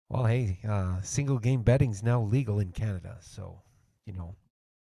Well, hey, single game betting's now legal in Canada, so you know,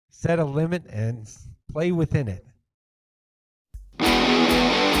 set a limit and play within it.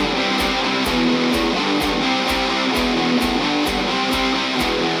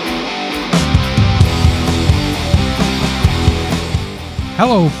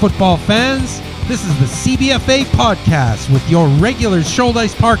 Hello, football fans. This is the CBFA podcast with your regular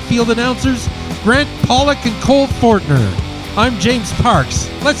Shoaldice Park field announcers, Grant Pollock and Cole Fortner. I'm James Parks.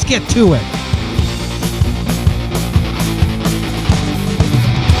 Let's get to it.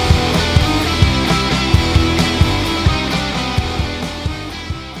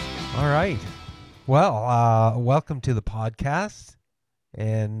 All right. Well, welcome to the podcast.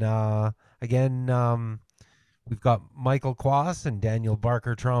 And again, we've got Michael Quas and Daniel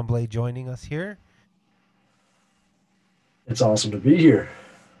Barker Tremblay joining us here. It's awesome to be here.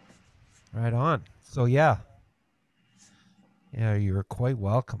 Right on. So, yeah, you're quite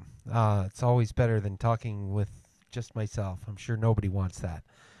welcome. It's always better than talking with just myself. I'm sure nobody wants that.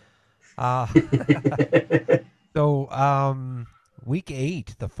 So, week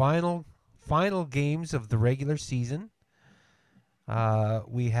 8, the final games of the regular season.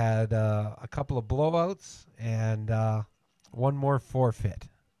 We had a couple of blowouts and one more forfeit.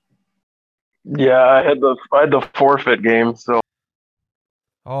 Yeah, I had the forfeit game, so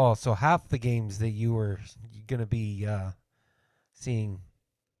Oh, so half the games that you were going to be seeing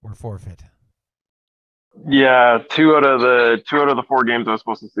were forfeit. yeah, two out of the four games I was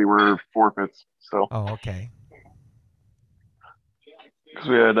supposed to see were forfeits. So Oh, okay. because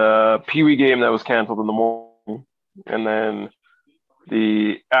we had a Pee Wee game that was canceled in the morning, and then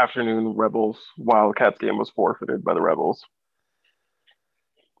the afternoon Rebels Wildcats game was forfeited by the Rebels.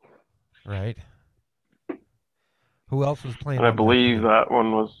 Right. Who else was playing And I on that believe game? that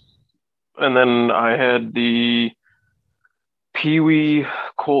one was. And then I had the Pee Wee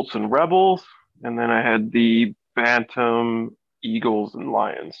Colts and Rebels, and then I had the Bantam Eagles and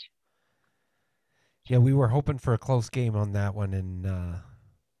Lions. Yeah, we were hoping for a close game on that one, and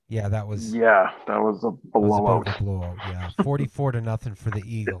yeah, that was Yeah, that was a a bit of blowout. a blowout. Yeah, 44-0 for the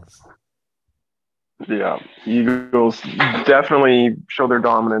Eagles. Yeah, Eagles definitely show their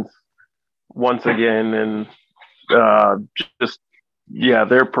dominance once again, and uh, just yeah,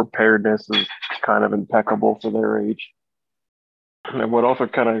 their preparedness is kind of impeccable for their age. And what also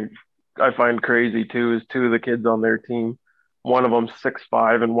kind of I find crazy too is two of the kids on their team. One of them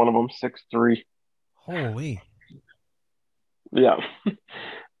 6'5" and one of them 6'3". Holy. Yeah,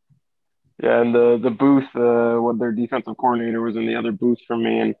 yeah, and the booth, what their defensive coordinator was in the other booth from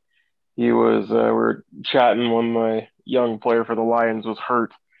me, and he was we're chatting when my young player for the Lions was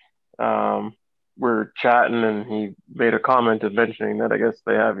hurt. We're chatting and he made a comment of mentioning that I guess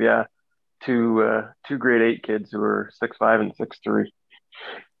they have two grade 8 kids who are 6'5" and 6'3".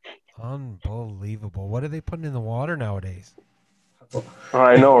 Unbelievable. What are they putting in the water nowadays?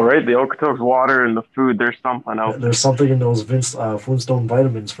 I know, right? The Okotoks water and the food, there's something else. There's something in those Vince Flintstone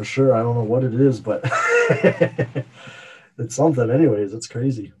vitamins for sure. I don't know what it is, but it's something. Anyways, it's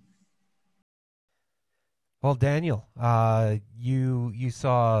crazy. Well, Daniel, you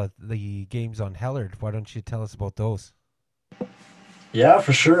saw the games on Hellard. Why don't you tell us about those? Yeah,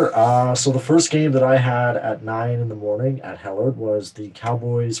 for sure. So the first game that I had at 9 in the morning at Hellard was the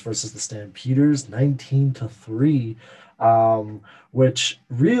Cowboys versus the Stampeders, 19-3. Which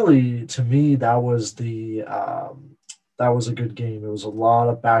really, to me, that was a good game. It was a lot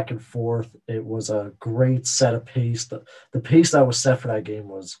of back and forth. It was a great set of pace. The pace that was set for that game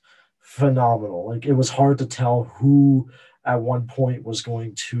was phenomenal. Like it was hard to tell who at one point was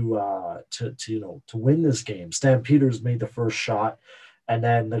going to win this game. Stampeders made the first shot, and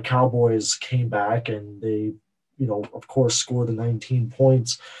then the Cowboys came back and they, of course, scored the 19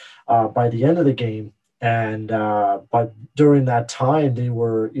 points by the end of the game. And but during that time, they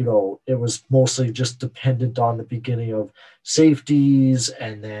were, it was mostly just dependent on the beginning of safeties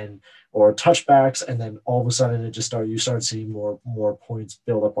and then or touchbacks, and then all of a sudden you start seeing more points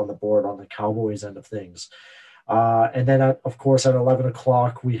build up on the board on the Cowboys end of things. And then, of course, at 11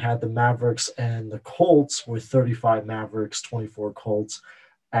 o'clock, we had the Mavericks and the Colts with 35 Mavericks, 24 Colts.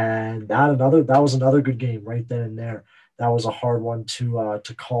 And that was another good game right then and there. That was a hard one to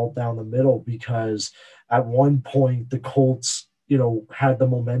call down the middle because at one point the Colts, had the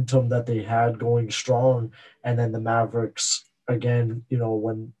momentum that they had going strong, and then the Mavericks again,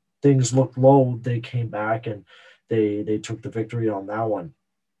 when things looked low, they came back and they took the victory on that one.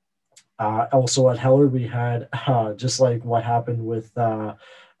 Also at Heller, we had just like what happened with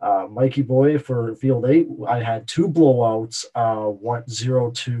Mikey Boy for Field 8, I had 2 blowouts,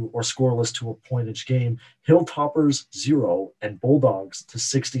 1-0 or scoreless to a pointage game. Hilltoppers 0 and Bulldogs to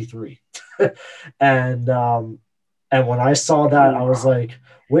 63. And when I saw that, I was like,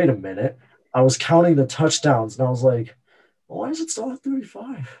 wait a minute. I was counting the touchdowns and I was like, why is it still at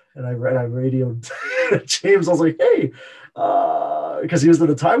 35? And I radioed James. I was like, hey, because he was in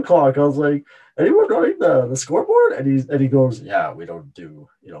the time clock. I was like, anyone running the scoreboard? And he goes, yeah, we don't do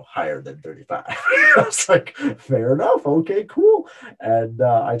higher than 35. I was like, fair enough. Okay, cool. And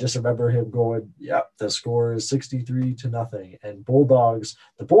I just remember him going, yeah, the score is 63-0. And the Bulldogs,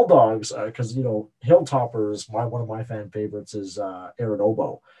 because Hilltoppers, one of my fan favorites is Aaron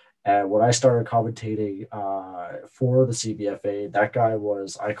Obo. And when I started commentating for the CBFA, that guy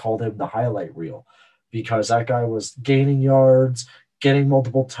I called him the highlight reel, because that guy was gaining yards, getting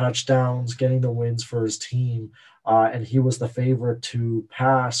multiple touchdowns, getting the wins for his team. And he was the favorite to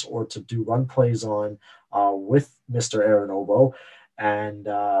pass or to do run plays on with Mr. Aaron Obo. And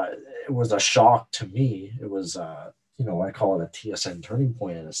it was a shock to me. It was, I call it a TSN turning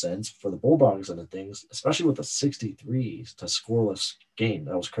point in a sense for the Bulldogs and the things, especially with the 63 to scoreless game.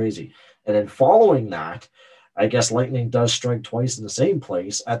 That was crazy. And then following that, I guess lightning does strike twice in the same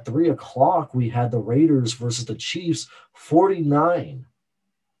place. At 3:00, we had the Raiders versus the Chiefs, 49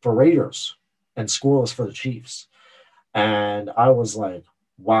 for Raiders and scoreless for the Chiefs. And I was like,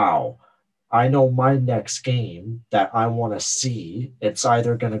 wow, I know my next game that I want to see. It's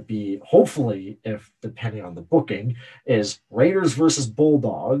either going to be, hopefully, if depending on the booking, is Raiders versus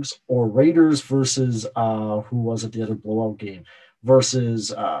Bulldogs or Raiders versus, who was it, the other blowout game, versus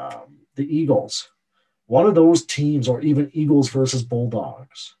the Eagles. One of those teams, or even Eagles versus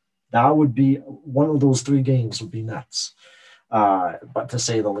Bulldogs. That would be one of those 3 games would be nuts, but to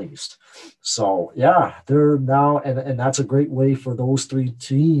say the least. So yeah, they're now, and that's a great way for those 3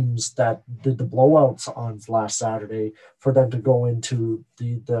 teams that did the blowouts on last Saturday for them to go into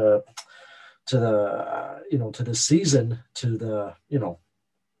the season to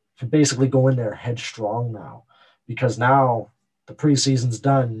basically go in there headstrong now, because now the preseason's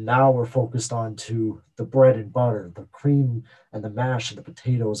done. Now we're focused on to the bread and butter, the cream and the mash and the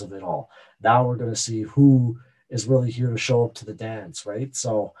potatoes of it all. Now we're going to see who is really here to show up to the dance, right?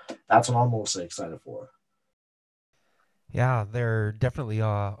 So that's what I'm mostly excited for. Yeah, they're definitely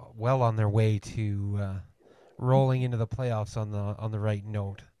well on their way to rolling into the playoffs on the right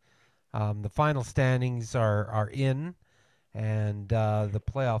note. The final standings are in, and the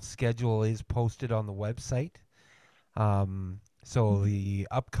playoff schedule is posted on the website. So the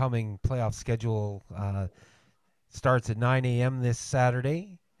upcoming playoff schedule starts at 9 a.m. this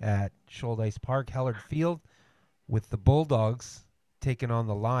Saturday at Shoaldice Park, Hellard Field, with the Bulldogs taking on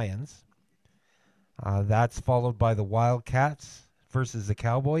the Lions. That's followed by the Wildcats versus the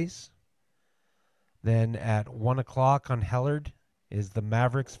Cowboys. Then at 1 o'clock on Hellard is the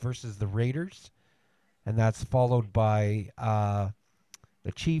Mavericks versus the Raiders. And that's followed by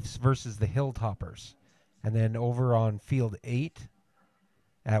the Chiefs versus the Hilltoppers. And then over on Field 8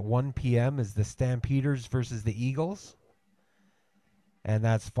 at 1 p.m. is the Stampeders versus the Eagles. And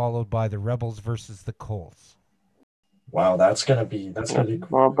that's followed by the Rebels versus the Colts. Wow, that's gonna be not bad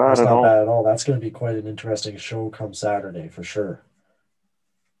that's at not all. bad at all. That's gonna be quite an interesting show come Saturday for sure.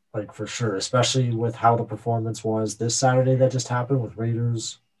 Like for sure, especially with how the performance was this Saturday that just happened with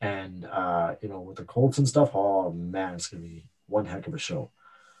Raiders and with the Colts and stuff. Oh man, it's gonna be one heck of a show.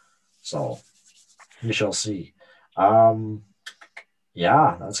 So we shall see.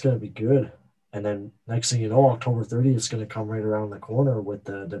 Yeah, that's gonna be good. And then next thing you know, October 30th is gonna come right around the corner with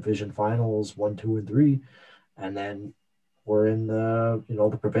the division finals 1, 2, and 3. And then we're in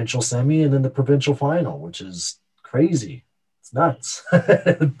the provincial semi and then the provincial final, which is crazy. It's nuts.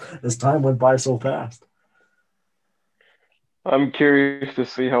 This time went by so fast. I'm curious to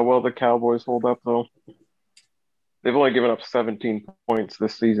see how well the Cowboys hold up, though. They've only given up 17 points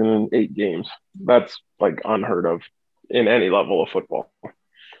this season in 8 games. That's like unheard of in any level of football.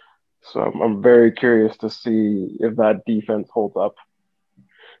 So I'm very curious to see if that defense holds up,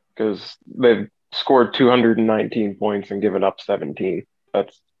 because they've scored 219 points and given up 17.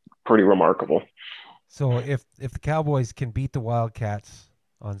 That's pretty remarkable. So if the Cowboys can beat the Wildcats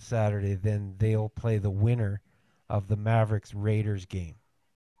on Saturday, then they'll play the winner of the Mavericks-Raiders game.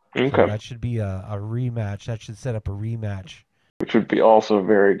 Okay. So that should be a rematch. That should set up a rematch. Which would be also a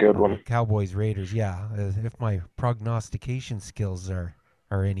very good one. Cowboys-Raiders, yeah. If my prognostication skills are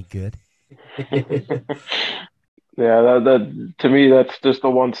any good. Yeah, that to me, that's just the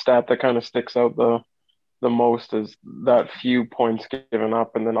one stat that kind of sticks out the most, is that few points given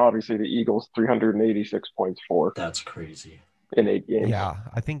up, and then obviously the Eagles 386 points for. That's crazy. in 8 games. Yeah,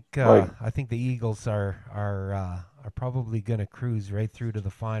 I think the Eagles are probably going to cruise right through to the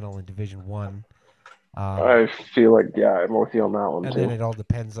final in Division One. I feel like, yeah, I'm with you on that one And too. then it all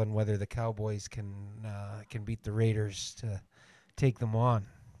depends on whether the Cowboys can beat the Raiders to take them on.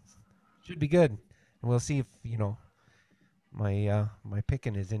 Should be good, and we'll see if my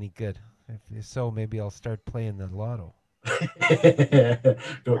picking is any good. If so, maybe I'll start playing the lotto. Yeah, I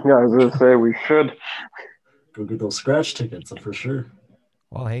was gonna say we should go get those scratch tickets for sure.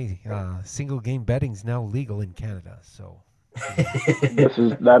 Well, hey, single game betting's now legal in Canada, so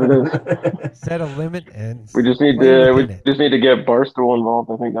that it is. Set a limit and We just need to get Barstool involved.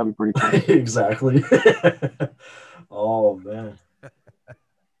 I think that'd be pretty cool. Exactly. Oh man.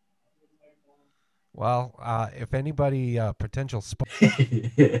 Well, if anybody potential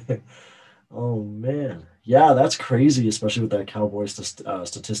Oh man, yeah, that's crazy, especially with that Cowboys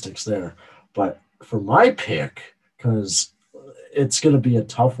statistics there. But for my pick, because it's going to be a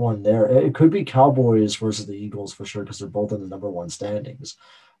tough one there. It could be Cowboys versus the Eagles for sure, because they're both in the number one standings.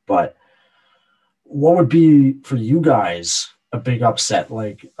 But what would be for you guys a big upset,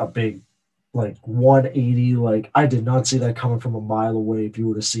 like a big, like 180? Like I did not see that coming from a mile away. If you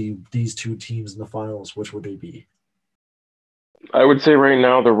were to see these two teams in the finals, which would they be? I would say right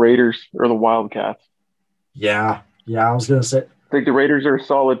now the Raiders or the Wildcats. Yeah, I was gonna say. I think the Raiders are a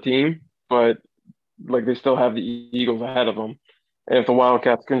solid team, but like they still have the Eagles ahead of them. And if the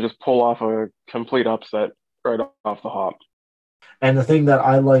Wildcats can just pull off a complete upset right off the hop. And the thing that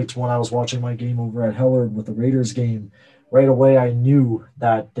I liked when I was watching my game over at Hellard with the Raiders game, right away I knew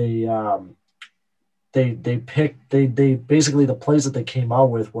that they basically the plays that they came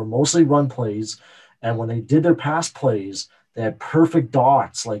out with were mostly run plays, and when they did their pass plays, they had perfect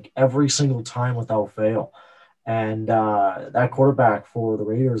dots like every single time without fail. And that quarterback for the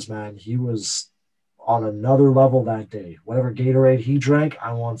Raiders, man, he was on another level that day. Whatever Gatorade he drank,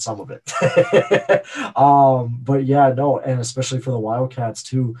 I want some of it. But yeah, no, and especially for the Wildcats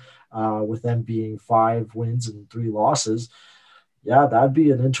too, with them being 5 wins and 3 losses. Yeah, that'd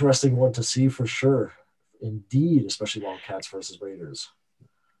be an interesting one to see for sure. Indeed, especially Wildcats versus Raiders.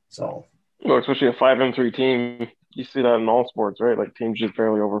 So, well, especially a 5-3 team, you see that in all sports, right? Like teams just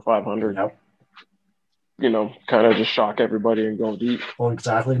barely over 500. Yep. Kind of just shock everybody and go deep. Well,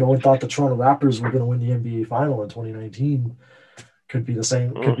 exactly. No one thought the Toronto Raptors were going to win the NBA final in 2019. Could be the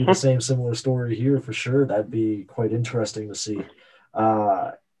same. Could be the same similar story here for sure. That'd be quite interesting to see.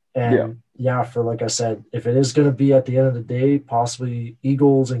 Yeah, for like I said, if it is going to be at the end of the day, possibly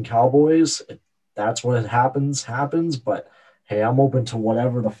Eagles and Cowboys, that's what happens. But hey, I'm open to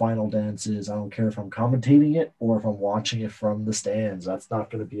whatever the final dance is. I don't care if I'm commentating it or if I'm watching it from the stands. That's not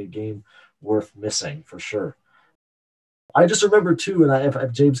going to be a game worth missing for sure. I just remember too, and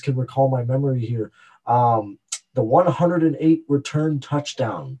if James can recall my memory here, the 108 return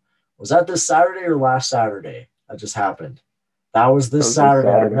touchdown. Was that this Saturday or last Saturday that just happened? That was this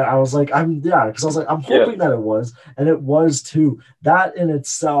Saturday. I was like, I'm hoping that it was, and it was too. That in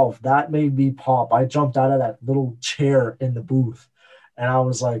itself, that made me pop. I jumped out of that little chair in the booth, and I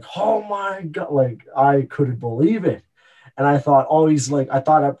was like, oh my God, like I couldn't believe it. And I thought, I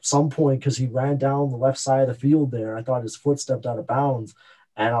thought at some point, because he ran down the left side of the field there, I thought his foot stepped out of bounds.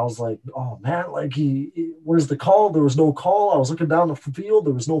 And I was like, oh man, like where's the call? There was no call. I was looking down the field.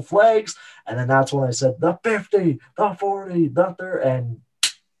 There was no flags. And then that's when I said, the 50, the 40, the 30, and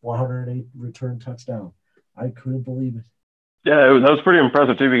 108 return touchdown. I couldn't believe it. Yeah, that was pretty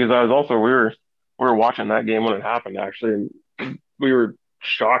impressive too, because I was also, we were watching that game when it happened actually. And we were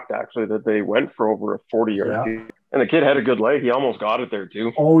shocked actually that they went for over a 40-yard kick. And the kid had a good leg. He almost got it there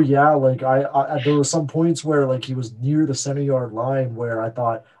too. Oh yeah, like I there were some points where like he was near the center-yard line where I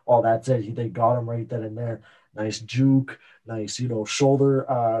thought, oh, that's it. They got him right then and there. Nice juke, nice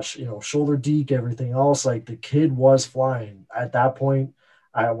shoulder, shoulder deke, everything else. Like the kid was flying at that point.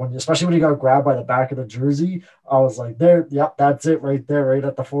 Especially when he got grabbed by the back of the jersey, I was like, there, yep, that's it right there, right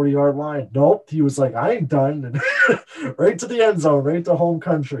at the 40-yard line. Nope, he was like, I ain't done, and right to the end zone, right to home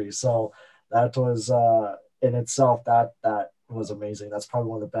country. So that was in itself that was amazing. That's probably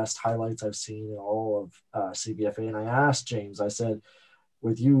one of the best highlights I've seen in all of CBFA. And I asked James, I said,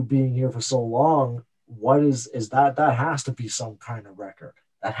 with you being here for so long, what is that? That has to be some kind of record.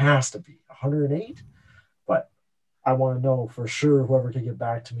 That has to be 108. But I want to know for sure, whoever can get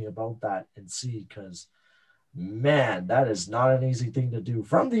back to me about that and see, because man, that is not an easy thing to do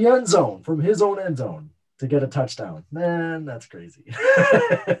from the end zone, from his own end zone, to get a touchdown. Man, that's crazy.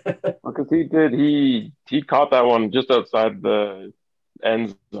 Because he caught that one just outside the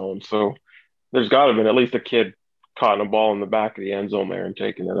end zone. So there's got to have been at least a kid caught a ball in the back of the end zone there and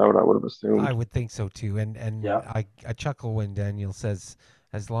taken it out, I would have assumed. I would think so too. And Yeah. I chuckle when Daniel says,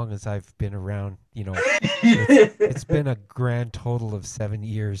 as long as I've been around, it's been a grand total of 7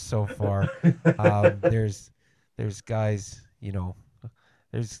 years so far. There's guys,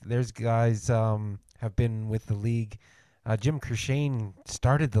 there's guys have been with the league. Jim Kershane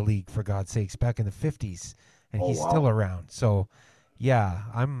started the league, for God's sakes, back in the 50s, and he's still around. So, yeah,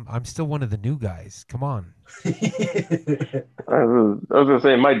 I'm still one of the new guys. Come on. I was gonna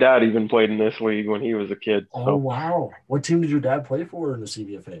say my dad even played in this league when he was a kid. So. Oh wow! What team did your dad play for in the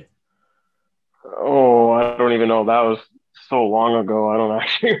CBFA? Oh, I don't even know. That was so long ago. I don't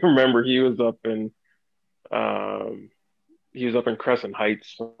actually remember. He was up in Crescent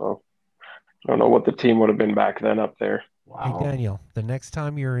Heights. So I don't know what the team would have been back then up there. Wow. Hey Daniel, the next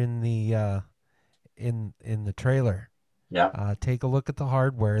time you're in the in the trailer, take a look at the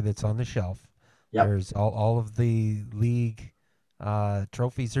hardware that's on the shelf. Yep. There's all of the league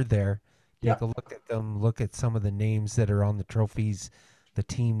trophies are there. Take a look at them. Look at some of the names that are on the trophies, the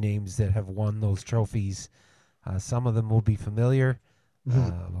team names that have won those trophies. Some of them will be familiar.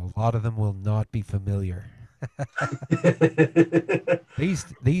 A lot of them will not be familiar.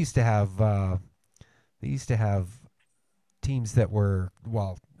 They used to have teams that were,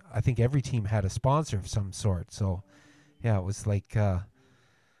 well, I think every team had a sponsor of some sort. So, yeah, it was like the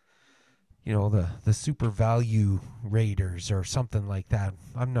Super Value Raiders or something like that.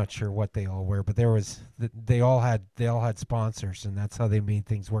 I'm not sure what they all were, but they all had sponsors, and that's how they made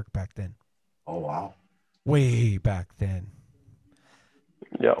things work back then. Oh wow! Way back then.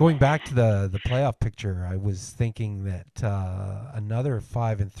 Yeah. Going back to the playoff picture, I was thinking that another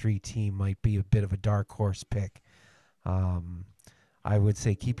 5-3 team might be a bit of a dark horse pick. I would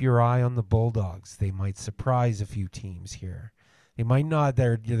say keep your eye on the Bulldogs. They might surprise a few teams here. They might not.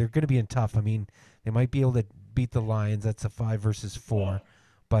 They're going to be in tough. I mean, they might be able to beat the Lions. That's a 5-4,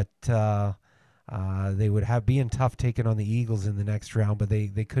 but they would be in tough taking on the Eagles in the next round. But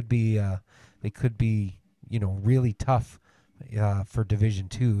they could be really tough for Division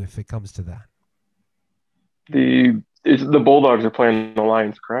 2 if it comes to that. The Bulldogs are playing the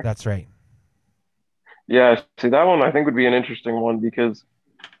Lions, correct? That's right. Yeah, see, that one I think would be an interesting one because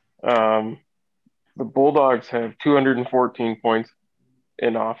the Bulldogs have 214 points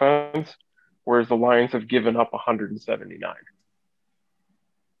in offense, whereas the Lions have given up 179.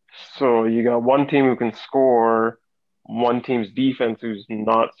 So you got one team who can score, one team's defense who's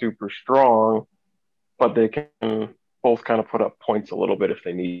not super strong, but they can both kind of put up points a little bit if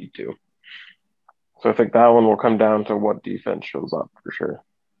they need to. So I think that one will come down to what defense shows up for sure.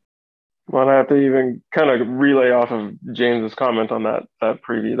 Well, I have to even kind of relay off of James's comment on that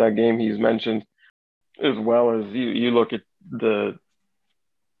game he's mentioned, as well as you look at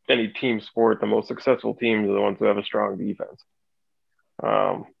any team sport, the most successful teams are the ones who have a strong defense.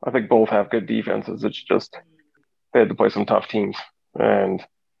 I think both have good defenses. It's just they had to play some tough teams, and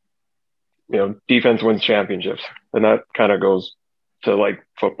defense wins championships, and that kind of goes to like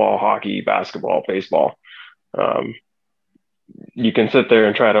football, hockey, basketball, baseball. You can sit there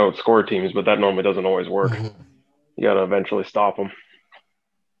and try to outscore teams, but that normally doesn't always work. You got to eventually stop them.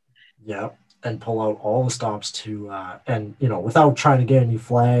 Yeah, and pull out all the stops to, and without trying to get any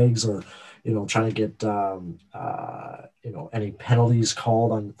flags or, trying to get, any penalties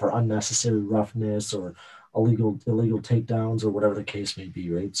called for unnecessary roughness or illegal takedowns or whatever the case may be,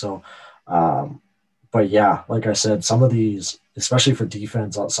 right? So, but yeah, like I said, some of these, especially for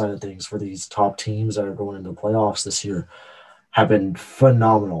defense outside of things, for these top teams that are going into the playoffs this year, have been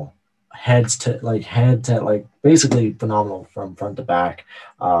phenomenal. Head to basically phenomenal from front to back,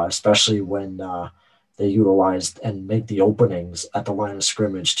 especially when they utilized and make the openings at the line of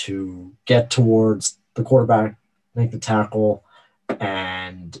scrimmage to get towards the quarterback, make the tackle,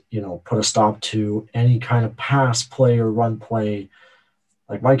 and put a stop to any kind of pass play or run play.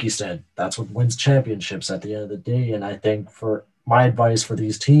 Like Mikey said, that's what wins championships at the end of the day. And I think for my advice for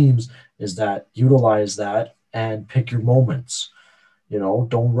these teams is that utilize that and pick your moments.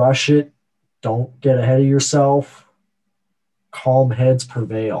 Don't rush it. Don't get ahead of yourself. Calm heads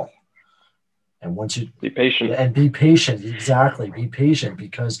prevail. And once you be patient exactly. Be patient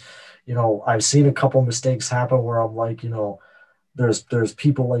because, I've seen a couple mistakes happen where I'm like, there's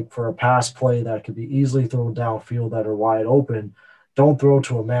people like for a pass play that could be easily thrown downfield that are wide open. Don't throw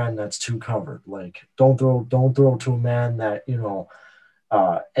to a man that's too covered. Like don't throw to a man that,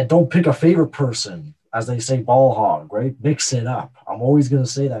 and don't pick a favorite person. As they say, ball hog, right? Mix it up. I'm always going to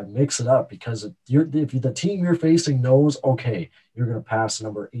say that, mix it up, because if the team you're facing knows, okay, you're going to pass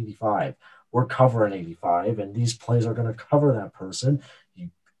number 85. We're covering 85, and these plays are going to cover that person. You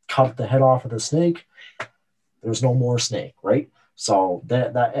cut the head off of the snake, There's no more snake, right? So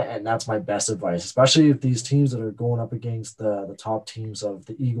that's my best advice, especially if these teams that are going up against the top teams of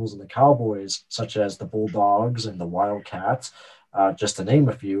the Eagles and the Cowboys, such as the Bulldogs and the Wildcats, just to name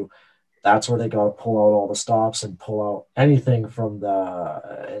a few. That's where they got to pull out all the stops and pull out anything from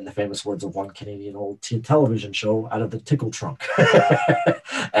in the famous words of one Canadian old television show, out of the tickle trunk,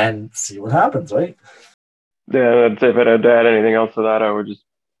 and see what happens, right? Yeah, I'd say if I had to add anything else to that, I would just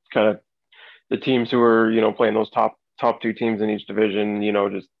kind of the teams who are playing those top two teams in each division,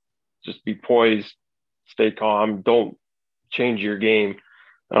 just be poised, stay calm, don't change your game.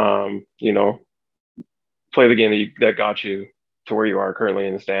 You know, play the game that got you to where you are currently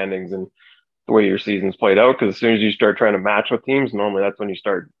in the standings and the way your season's played out. Because as soon as you start trying to match with teams, normally that's when you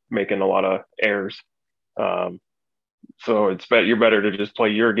start making a lot of errors. So you're better to just play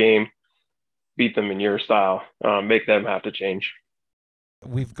your game, beat them in your style, make them have to change.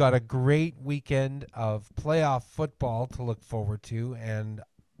 We've got a great weekend of playoff football to look forward to, and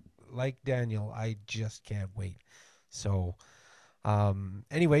like Daniel, I just can't wait. So,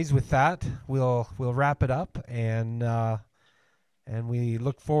 anyways, with that, we'll wrap it up, and we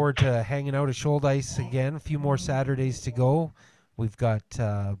look forward to hanging out at Shouldice again. A few more Saturdays to go. We've got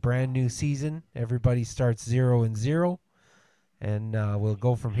a brand new season. Everybody starts 0-0, and we'll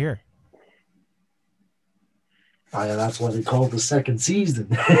go from here. Yeah, that's what they call the second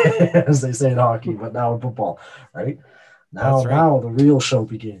season, as they say in hockey, but now in football, right? Now the real show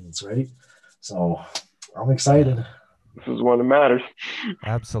begins, right? So I'm excited. This is one that matters.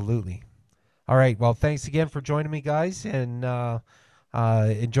 Absolutely. All right. Well, thanks again for joining me, guys, and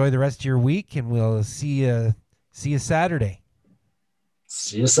enjoy the rest of your week, and we'll see you Saturday.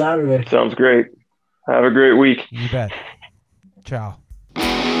 See you Saturday. Sounds great. Have a great week. You bet. Ciao.